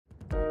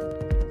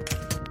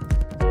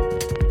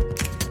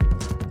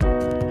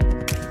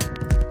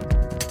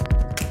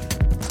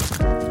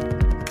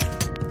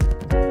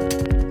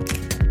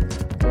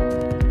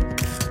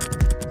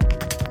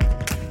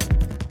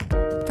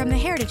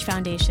Heritage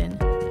Foundation.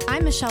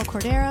 I'm Michelle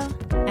Cordero,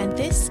 and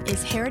this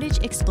is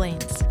Heritage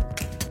Explains.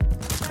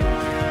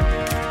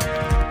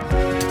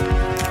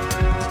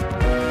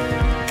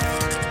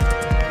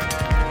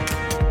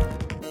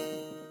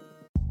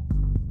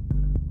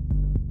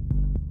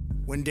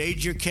 When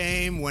danger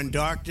came, when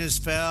darkness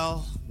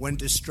fell, when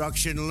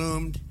destruction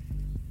loomed,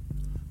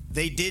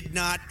 they did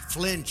not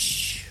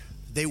flinch.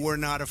 They were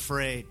not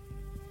afraid.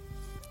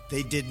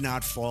 They did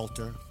not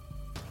falter.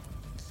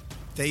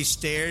 They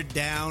stared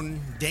down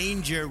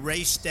danger,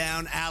 raced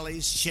down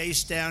alleys,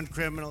 chased down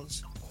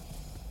criminals,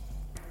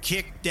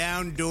 kicked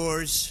down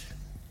doors,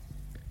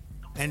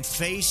 and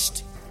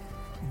faced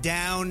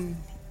down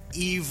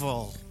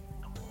evil.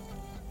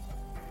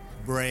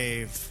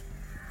 Brave.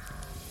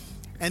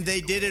 And they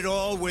did it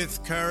all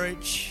with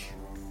courage,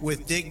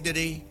 with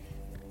dignity,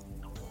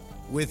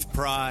 with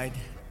pride,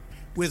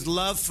 with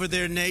love for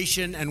their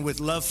nation and with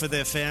love for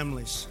their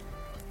families.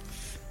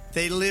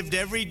 They lived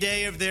every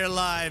day of their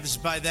lives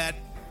by that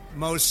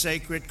most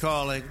sacred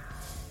calling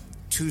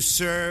to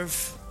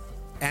serve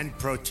and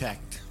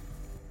protect.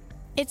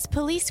 It's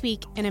Police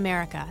Week in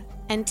America,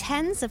 and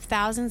tens of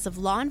thousands of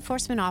law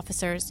enforcement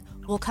officers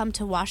will come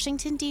to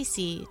Washington,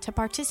 D.C. to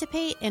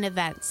participate in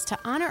events to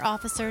honor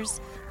officers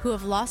who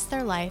have lost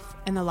their life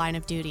in the line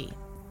of duty.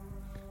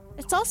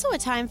 It's also a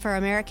time for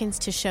Americans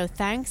to show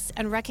thanks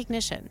and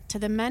recognition to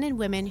the men and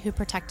women who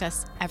protect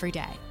us every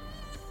day.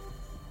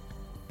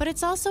 But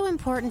it's also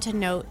important to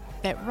note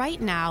that right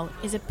now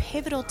is a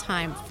pivotal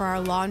time for our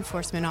law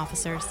enforcement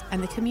officers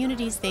and the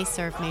communities they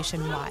serve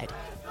nationwide.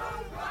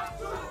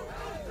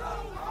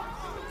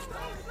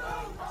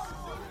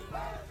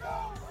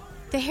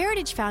 The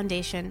Heritage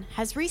Foundation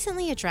has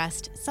recently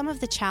addressed some of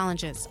the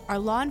challenges our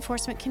law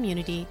enforcement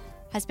community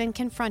has been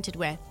confronted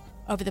with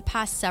over the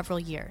past several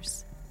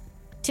years.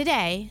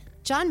 Today,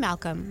 John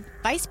Malcolm,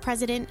 Vice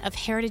President of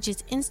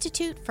Heritage's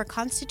Institute for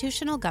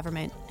Constitutional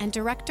Government and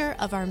Director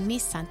of our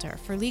Meese Center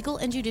for Legal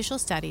and Judicial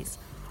Studies,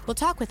 will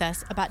talk with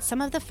us about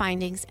some of the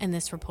findings in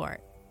this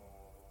report.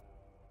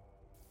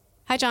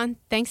 Hi, John.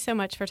 Thanks so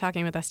much for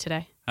talking with us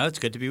today. Oh, it's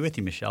good to be with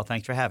you, Michelle.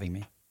 Thanks for having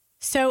me.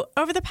 So,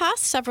 over the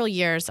past several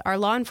years, our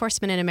law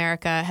enforcement in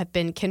America have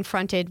been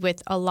confronted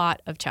with a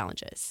lot of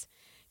challenges.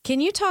 Can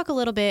you talk a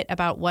little bit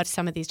about what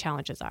some of these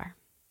challenges are?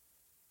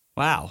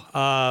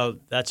 Wow.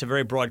 That's a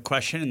very broad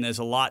question, and there's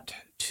a lot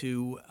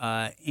to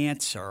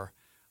answer.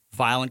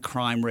 Violent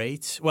crime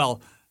rates.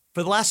 Well,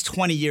 for the last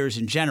 20 years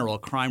in general,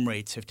 crime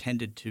rates have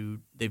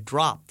they've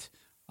dropped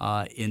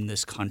in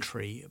this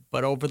country.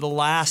 But over the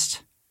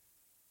last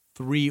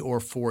 3 or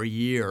 4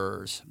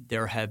 years,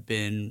 there have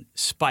been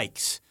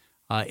spikes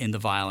in the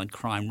violent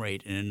crime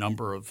rate in a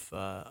number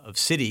of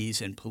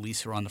cities, and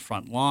police are on the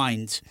front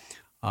lines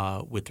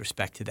with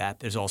respect to that.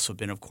 There's also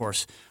been, of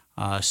course,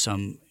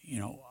 some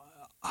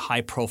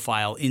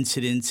high-profile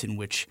incidents in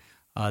which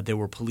there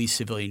were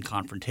police-civilian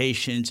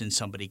confrontations and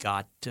somebody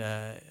got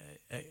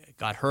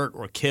hurt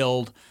or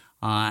killed,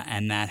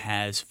 and that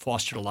has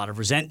fostered a lot of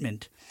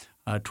resentment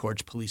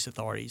towards police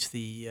authorities.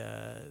 The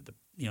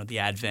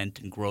advent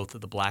and growth of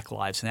the Black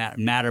Lives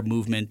Matter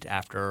movement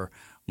after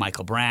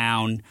Michael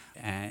Brown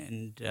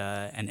and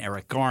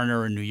Eric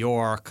Garner in New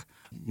York,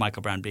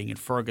 Michael Brown being in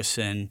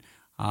Ferguson,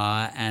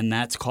 and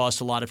that's caused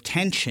a lot of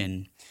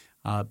tension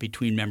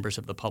between members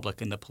of the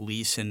public and the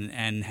police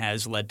and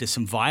has led to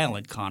some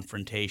violent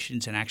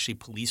confrontations and actually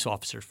police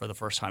officers for the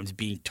first time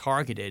being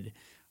targeted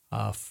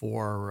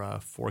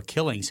for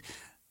killings.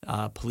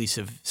 Police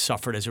have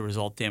suffered as a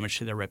result damage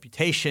to their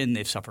reputation.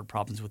 They've suffered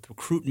problems with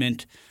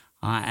recruitment,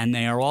 and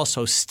they are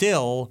also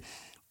still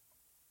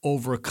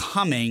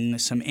overcoming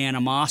some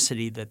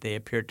animosity that they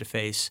appeared to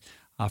face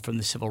from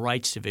the Civil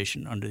Rights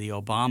Division under the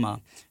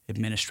Obama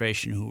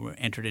administration, who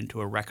entered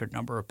into a record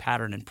number of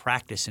pattern and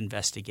practice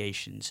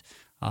investigations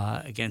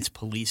against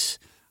police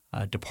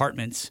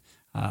departments,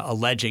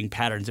 alleging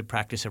patterns and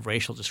practice of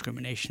racial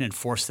discrimination, and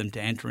forced them to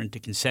enter into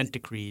consent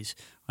decrees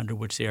under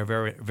which they are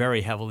very,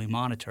 very heavily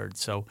monitored.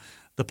 So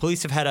the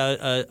police have had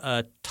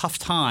a tough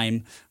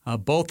time,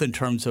 both in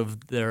terms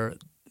of the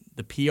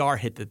PR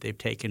hit that they've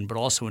taken, but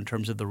also in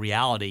terms of the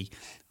reality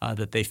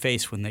that they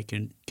face when they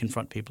can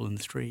confront people in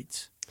the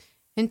streets.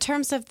 In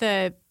terms of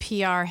the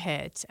PR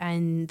hit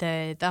and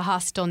the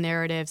hostile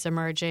narratives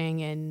emerging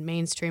in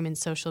mainstream and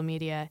social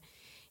media,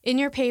 in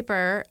your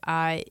paper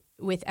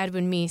with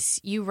Edwin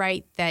Meese, you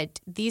write that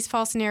these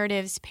false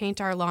narratives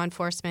paint our law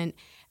enforcement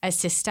as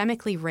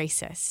systemically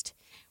racist.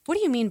 What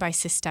do you mean by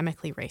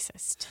systemically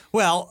racist?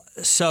 Well,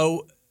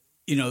 so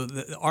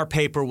our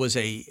paper was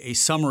a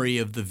summary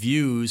of the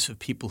views of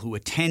people who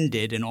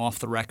attended an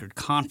off-the-record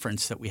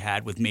conference that we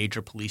had with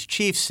major police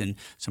chiefs and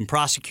some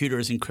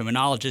prosecutors and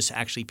criminologists,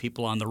 actually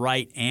people on the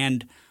right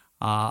and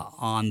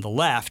on the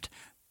left.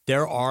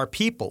 There are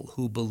people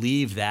who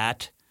believe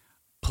that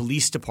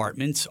police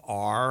departments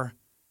are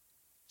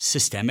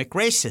systemic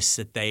racists,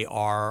 that they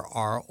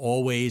are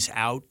always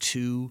out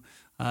to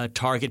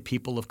target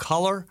people of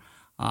color.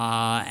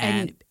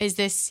 And is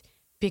this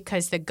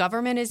because the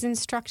government is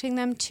instructing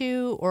them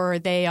to, or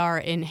they are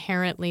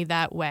inherently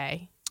that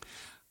way?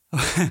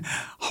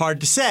 hard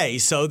to say.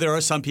 So there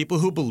are some people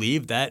who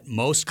believe that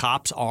most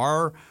cops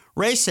are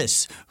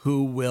racists,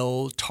 who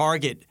will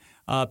target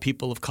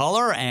people of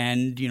color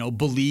and,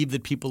 believe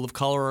that people of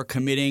color are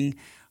committing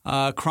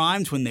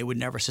crimes when they would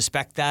never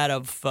suspect that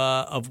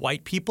of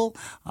white people.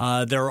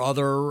 There are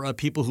other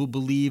people who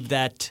believe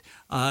that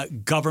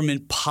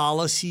government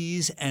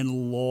policies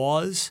and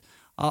laws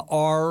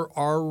are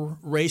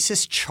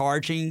racist,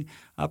 charging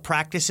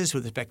practices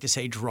with respect to,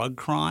 say, drug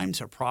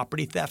crimes or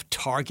property theft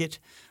target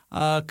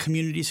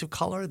communities of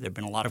color. There have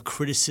been a lot of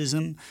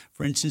criticism,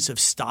 for instance, of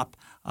stop,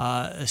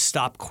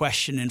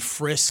 question, and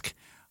frisk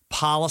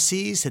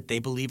policies that they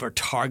believe are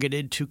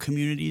targeted to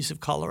communities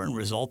of color and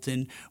result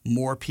in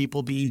more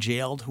people being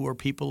jailed who are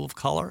people of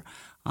color.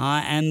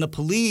 And the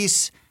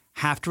police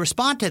have to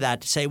respond to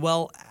that to say,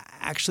 well,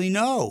 actually,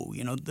 no.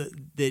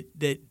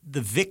 The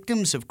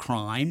victims of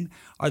crime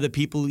are the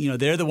people,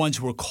 they're the ones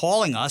who are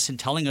calling us and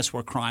telling us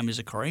where crime is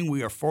occurring.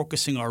 We are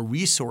focusing our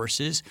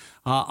resources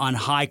on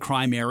high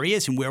crime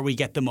areas and where we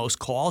get the most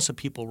calls of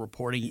people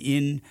reporting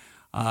in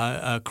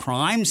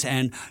crimes.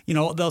 And,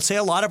 they'll say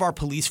a lot of our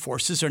police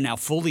forces are now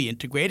fully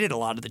integrated. A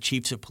lot of the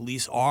chiefs of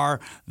police are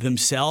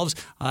themselves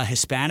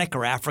Hispanic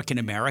or African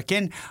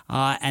American,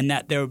 and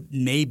that there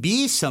may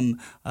be some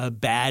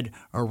bad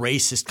or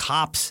racist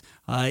cops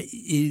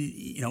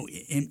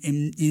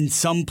in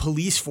some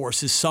police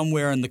forces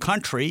somewhere in the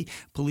country.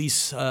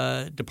 Police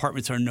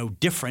departments are no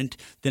different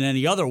than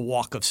any other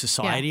walk of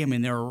society. Yeah. I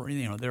mean,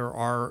 there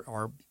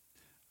are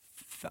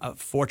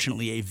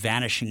fortunately a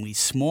vanishingly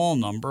small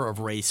number of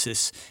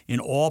racists in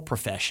all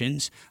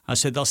professions.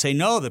 So they'll say,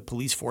 no, the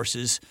police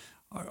forces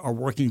are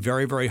working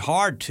very, very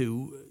hard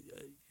to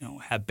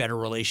have better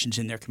relations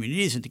in their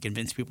communities and to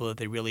convince people that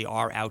they really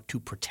are out to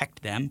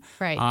protect them,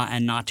 right.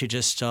 And not to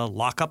just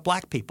lock up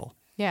black people.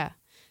 Yeah.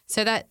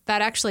 So that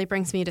actually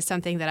brings me to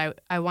something that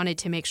I wanted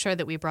to make sure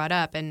that we brought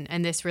up,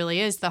 and this really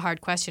is the hard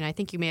question. I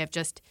think you may have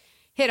just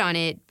hit on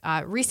it.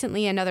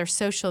 Recently, another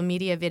social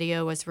media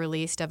video was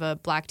released of a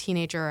black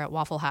teenager at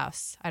Waffle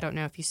House. I don't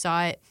know if you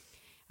saw it.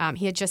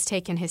 He had just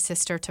taken his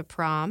sister to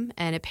prom,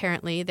 and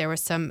apparently there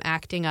was some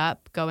acting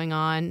up going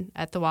on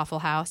at the Waffle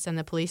House, and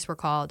the police were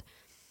called.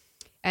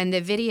 And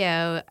the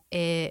video,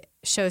 it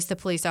shows the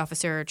police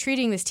officer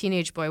treating this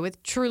teenage boy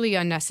with truly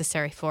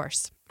unnecessary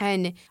force.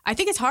 And I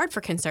think it's hard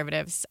for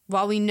conservatives.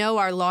 While we know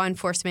our law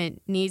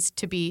enforcement needs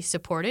to be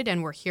supported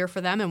and we're here for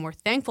them and we're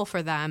thankful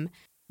for them,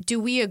 do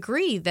we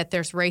agree that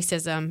there's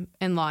racism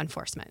in law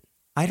enforcement?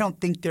 I don't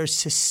think there's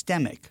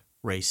systemic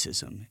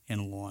racism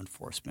in law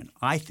enforcement.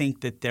 I think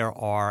that there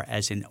are,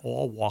 as in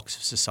all walks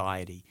of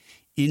society,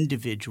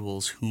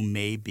 individuals who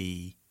may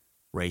be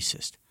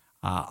racist.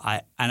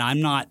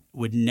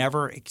 Would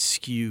never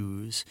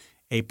excuse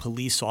a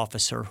police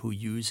officer who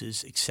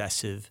uses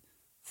excessive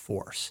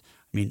force.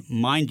 I mean,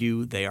 mind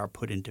you, they are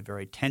put into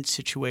very tense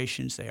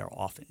situations. They are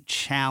often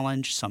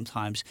challenged.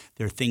 Sometimes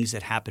there are things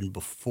that happen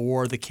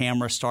before the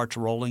camera starts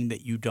rolling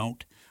that you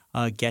don't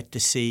get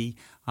to see.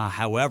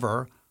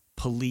 However,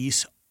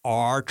 police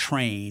are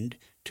trained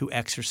to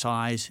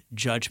exercise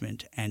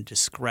judgment and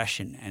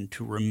discretion and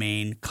to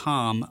remain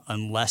calm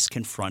unless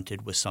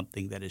confronted with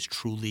something that is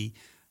truly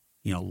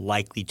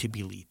likely to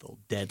be lethal,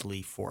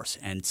 deadly force.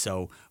 And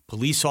so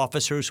police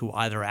officers who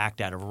either act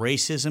out of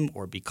racism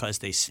or because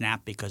they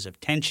snap because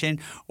of tension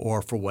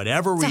or for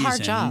whatever reason. It's a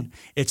hard job.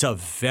 It's a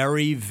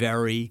very,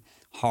 very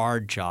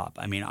hard job.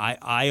 I mean,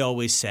 I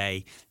always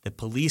say that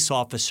police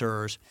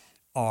officers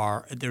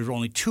there's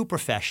only two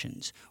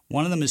professions.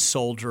 One of them is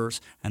soldiers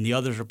and the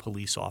others are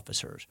police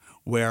officers,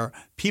 where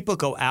people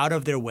go out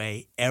of their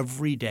way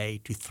every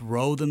day to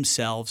throw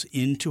themselves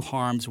into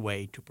harm's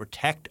way to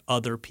protect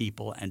other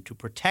people and to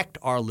protect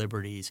our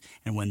liberties.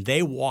 And when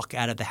they walk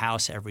out of the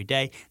house every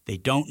day, they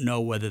don't know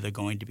whether they're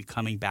going to be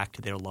coming back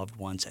to their loved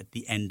ones at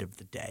the end of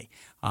the day.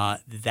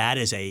 That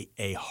is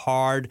a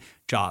hard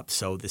job.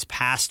 So this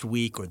past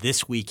week or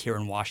this week here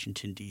in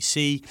Washington,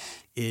 D.C.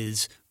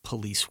 is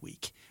Police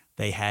Week.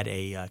 They had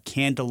a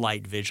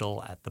candlelight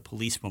vigil at the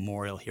Police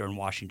Memorial here in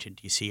Washington,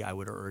 D.C. I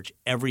would urge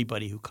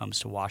everybody who comes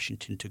to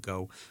Washington to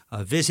go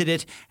visit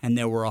it. And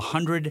there were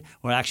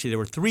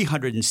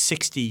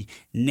 360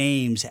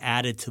 names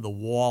added to the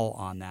wall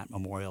on that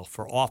memorial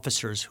for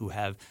officers who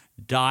have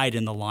died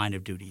in the line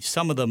of duty.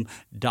 Some of them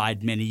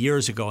died many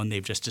years ago, and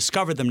they've just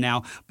discovered them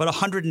now. But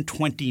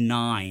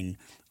 129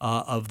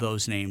 of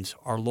those names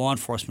are law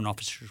enforcement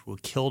officers who were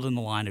killed in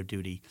the line of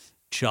duty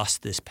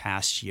just this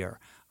past year.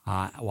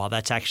 While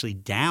that's actually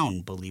down,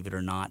 believe it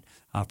or not,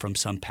 from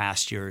some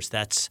past years,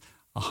 that's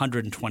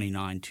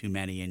 129 too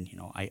many, and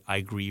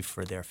I grieve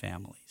for their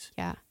families.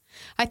 Yeah,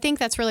 I think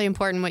that's really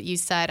important what you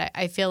said.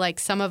 I feel like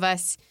some of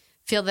us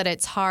feel that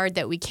it's hard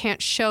that we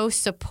can't show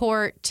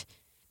support.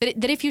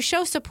 That if you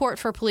show support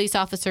for police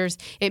officers,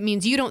 it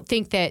means you don't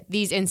think that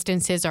these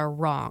instances are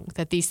wrong,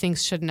 that these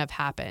things shouldn't have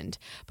happened.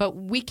 But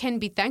we can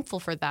be thankful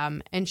for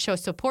them and show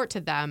support to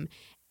them,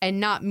 and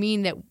not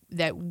mean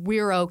that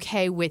we're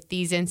okay with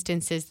these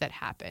instances that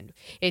happened.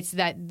 It's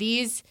that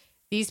these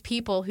these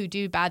people who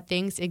do bad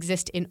things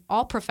exist in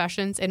all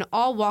professions, in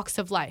all walks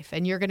of life.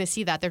 And you're going to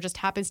see that. There just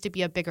happens to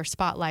be a bigger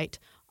spotlight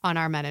on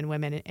our men and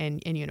women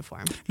in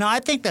uniform. No, I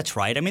think that's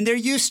right. I mean, there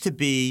used to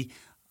be,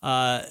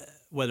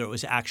 whether it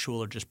was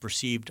actual or just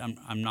perceived,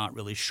 I'm not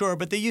really sure,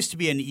 but there used to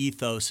be an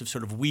ethos of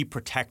sort of we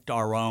protect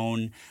our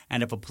own,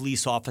 and if a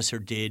police officer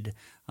did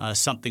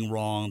something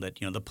wrong, that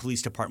the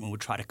police department would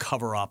try to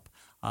cover up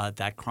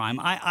that crime.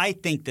 I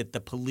think that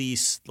the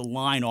police, the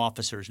line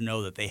officers,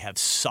 know that they have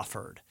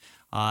suffered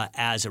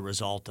as a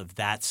result of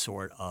that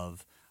sort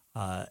of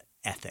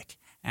ethic.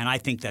 And I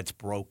think that's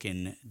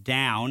broken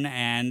down.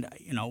 And,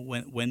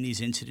 when these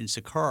incidents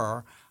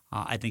occur,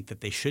 I think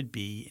that they should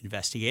be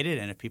investigated.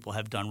 And if people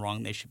have done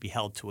wrong, they should be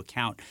held to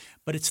account.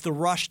 But it's the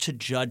rush to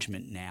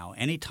judgment now.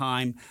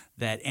 Anytime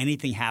that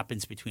anything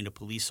happens between a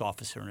police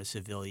officer and a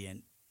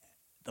civilian,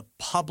 the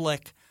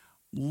public,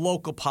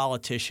 local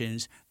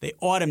politicians, they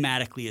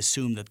automatically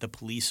assume that the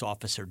police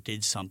officer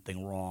did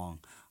something wrong.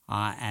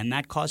 And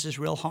that causes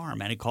real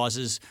harm, and it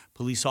causes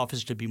police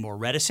officers to be more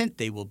reticent.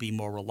 They will be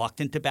more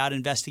reluctant about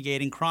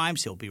investigating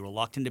crimes. They'll be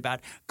reluctant about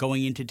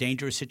going into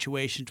dangerous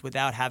situations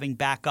without having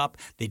backup.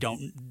 They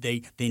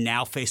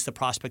now face the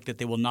prospect that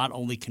they will not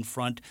only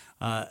confront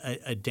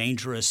a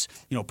dangerous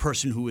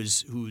person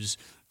who's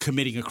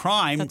committing a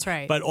crime, That's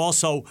right. but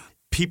also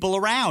people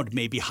around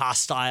may be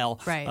hostile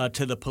Right.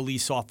 to the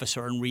police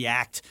officer and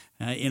react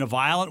in a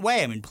violent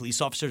way. I mean,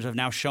 police officers have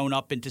now shown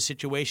up into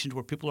situations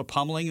where people are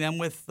pummeling them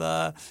with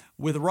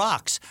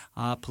rocks.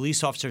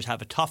 Police officers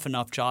have a tough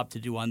enough job to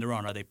do on their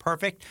own. Are they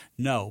perfect?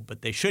 No,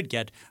 but they should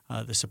get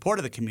the support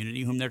of the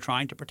community whom they're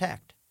trying to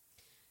protect.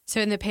 So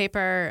in the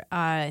paper,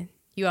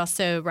 you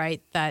also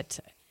write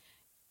that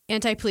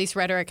anti-police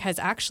rhetoric has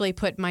actually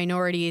put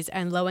minorities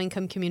and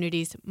low-income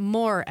communities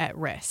more at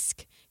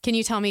risk. Can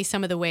you tell me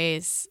some of the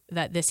ways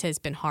that this has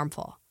been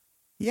harmful?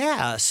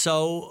 Yeah.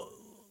 So,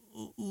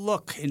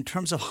 look, in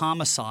terms of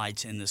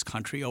homicides in this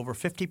country, over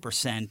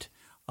 50%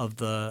 of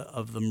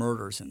the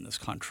murders in this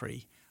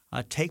country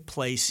take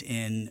place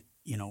in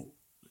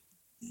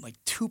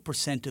like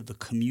 2% of the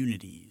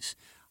communities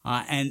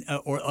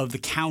or of the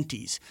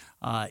counties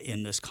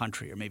in this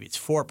country, or maybe it's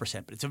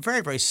 4%, but it's a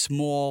very, very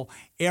small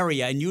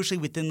area, and usually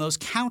within those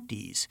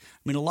counties. I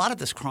mean, a lot of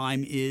this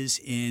crime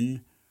is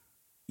in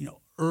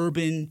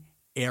urban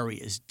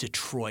areas: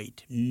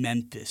 Detroit,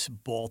 Memphis,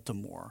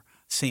 Baltimore,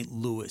 St.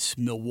 Louis,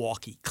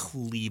 Milwaukee,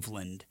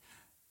 Cleveland.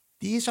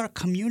 These are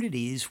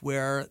communities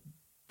where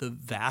the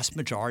vast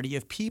majority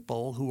of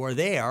people who are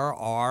there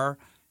are,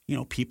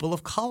 people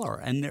of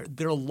color, and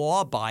they're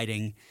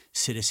law-abiding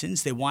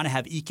citizens. They want to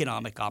have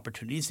economic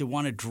opportunities. They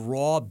want to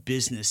draw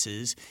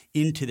businesses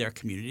into their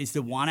communities.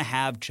 They want to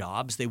have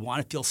jobs. They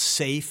want to feel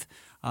safe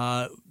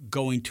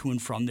going to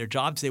and from their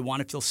jobs. They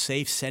want to feel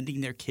safe sending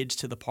their kids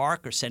to the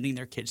park or sending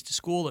their kids to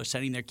school or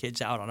sending their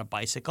kids out on a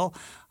bicycle.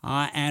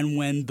 And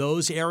when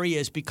those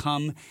areas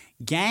become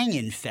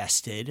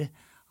gang-infested,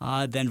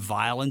 then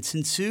violence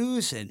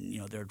ensues, and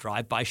there are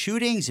drive-by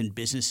shootings, and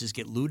businesses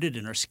get looted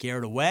and are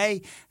scared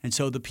away. And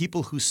so the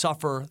people who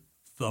suffer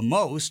the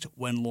most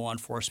when law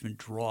enforcement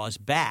draws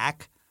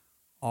back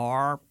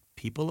are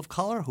people of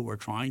color who are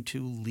trying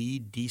to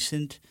lead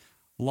decent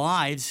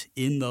lives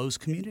in those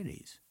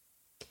communities.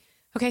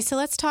 Okay, so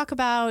let's talk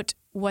about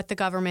what the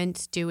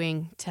government's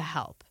doing to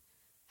help.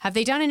 Have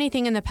they done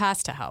anything in the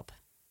past to help?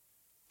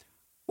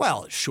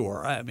 Well,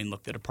 sure. I mean,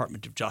 look, the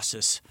Department of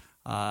Justice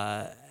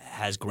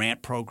has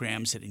grant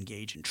programs that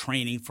engage in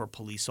training for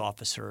police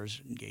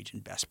officers, engage in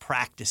best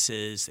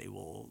practices. They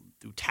will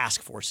do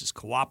task forces,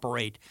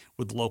 cooperate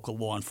with local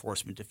law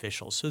enforcement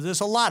officials. So there's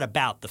a lot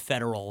about the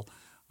federal,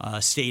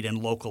 state, and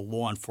local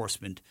law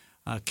enforcement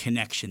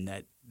connection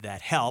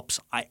that helps.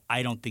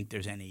 I don't think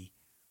there's any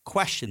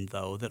question,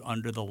 though, that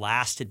under the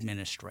last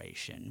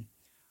administration,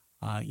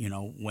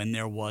 when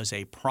there was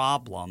a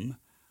problem,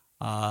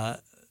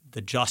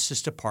 the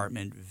Justice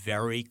Department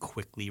very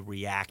quickly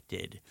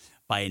reacted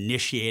by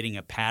initiating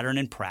a pattern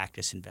and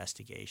practice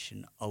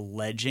investigation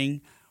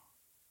alleging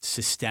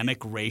systemic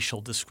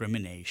racial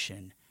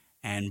discrimination,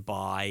 and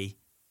by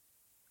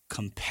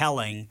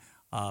compelling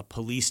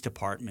police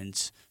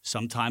departments,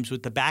 sometimes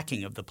with the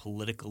backing of the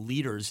political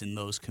leaders in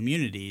those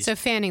communities. So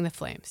fanning the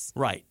flames.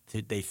 Right.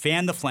 They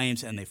fan the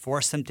flames, and they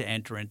force them to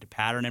enter into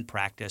pattern and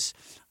practice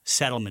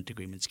settlement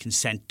agreements,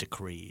 consent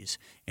decrees,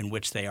 in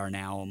which they are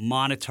now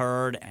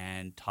monitored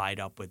and tied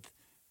up with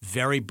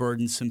very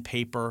burdensome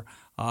paper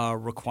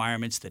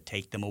requirements that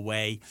take them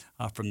away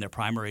from their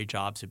primary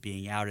jobs of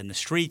being out in the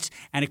streets.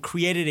 And it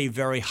created a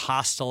very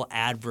hostile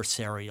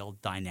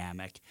adversarial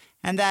dynamic.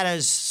 And that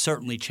has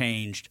certainly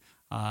changed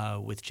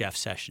with Jeff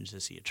Sessions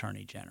as the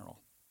Attorney General.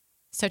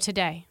 So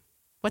today,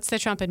 what's the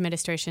Trump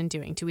administration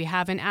doing? Do we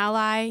have an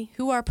ally?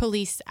 Who are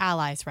police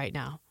allies right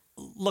now?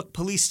 Look,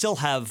 police still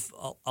have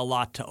a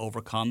lot to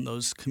overcome.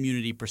 Those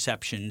community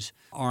perceptions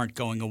aren't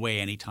going away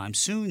anytime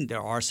soon.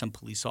 There are some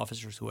police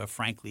officers who have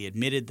frankly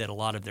admitted that a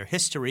lot of their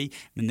history,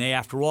 and they,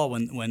 after all,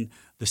 when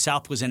the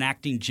South was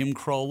enacting Jim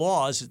Crow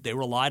laws, they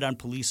relied on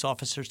police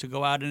officers to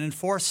go out and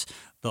enforce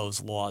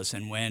those laws.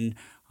 And when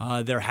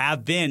there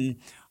have been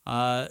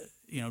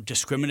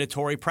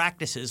discriminatory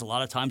practices. A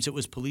lot of times it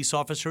was police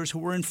officers who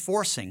were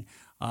enforcing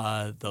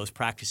those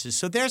practices.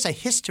 So there's a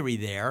history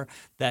there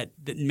that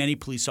many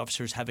police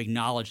officers have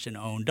acknowledged and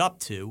owned up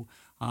to.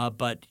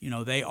 But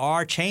they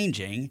are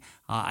changing.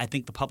 I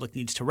think the public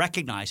needs to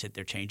recognize that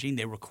they're changing.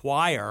 They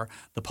require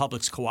the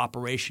public's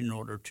cooperation in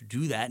order to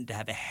do that and to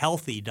have a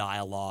healthy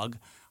dialogue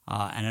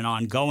and an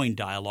ongoing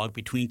dialogue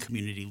between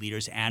community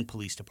leaders and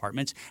police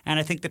departments. And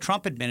I think the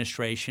Trump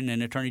administration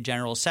and Attorney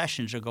General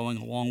Sessions are going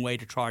a long way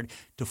to try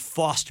to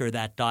foster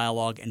that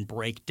dialogue and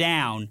break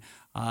down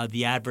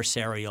the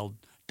adversarial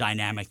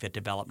dynamic that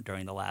developed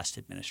during the last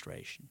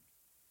administration.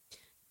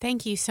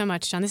 Thank you so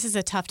much, John. This is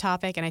a tough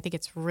topic, and I think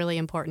it's really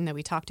important that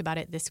we talked about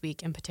it this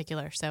week in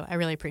particular. So I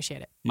really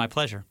appreciate it. My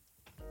pleasure.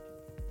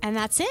 And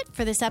that's it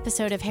for this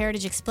episode of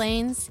Heritage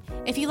Explains.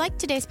 If you liked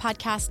today's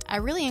podcast, I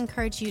really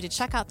encourage you to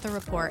check out the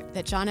report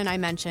that John and I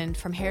mentioned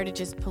from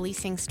Heritage's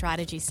Policing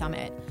Strategy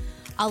Summit.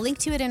 I'll link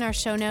to it in our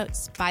show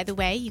notes. By the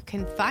way, you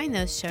can find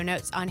those show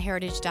notes on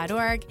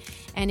heritage.org.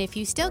 And if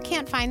you still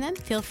can't find them,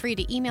 feel free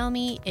to email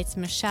me. It's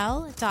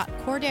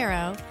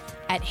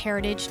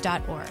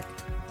michelle.cordero@heritage.org.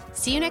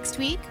 See you next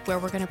week, where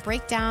we're going to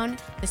break down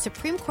the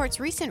Supreme Court's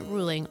recent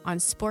ruling on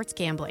sports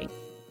gambling.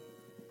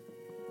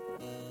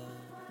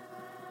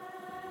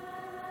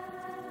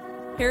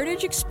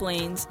 Heritage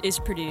Explains is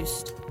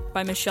produced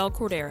by Michelle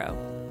Cordero,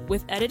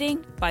 with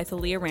editing by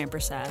Thalia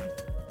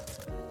Rampersad.